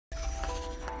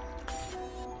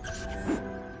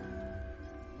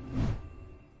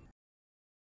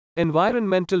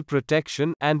environmental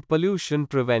protection and pollution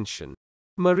prevention,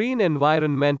 marine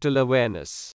environmental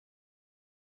awareness.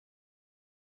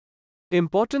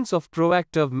 Importance of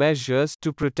proactive measures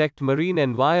to protect marine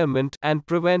environment and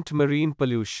prevent marine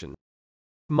pollution.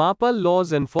 MARPOL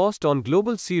laws enforced on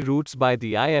global sea routes by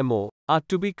the IMO are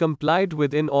to be complied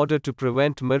with in order to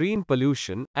prevent marine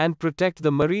pollution and protect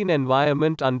the marine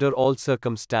environment under all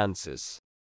circumstances.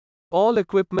 All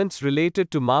equipments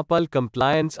related to MARPOL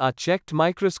compliance are checked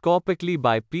microscopically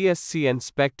by PSC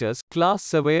inspectors, class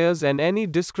surveyors, and any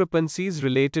discrepancies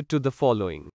related to the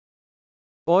following: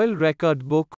 Oil Record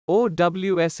Book,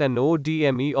 OWS and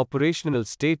ODME operational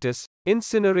status,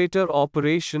 incinerator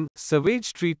operation,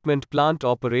 sewage treatment plant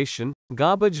operation,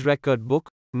 garbage record book,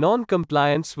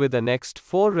 non-compliance with Annexed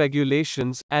 4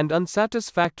 regulations, and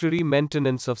unsatisfactory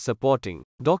maintenance of supporting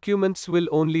documents will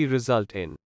only result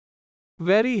in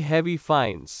very heavy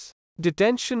fines,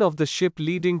 detention of the ship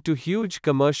leading to huge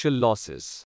commercial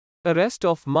losses, arrest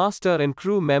of master and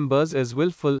crew members as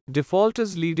willful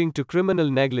defaulters leading to criminal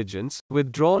negligence,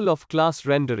 withdrawal of class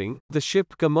rendering the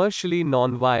ship commercially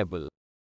non-viable.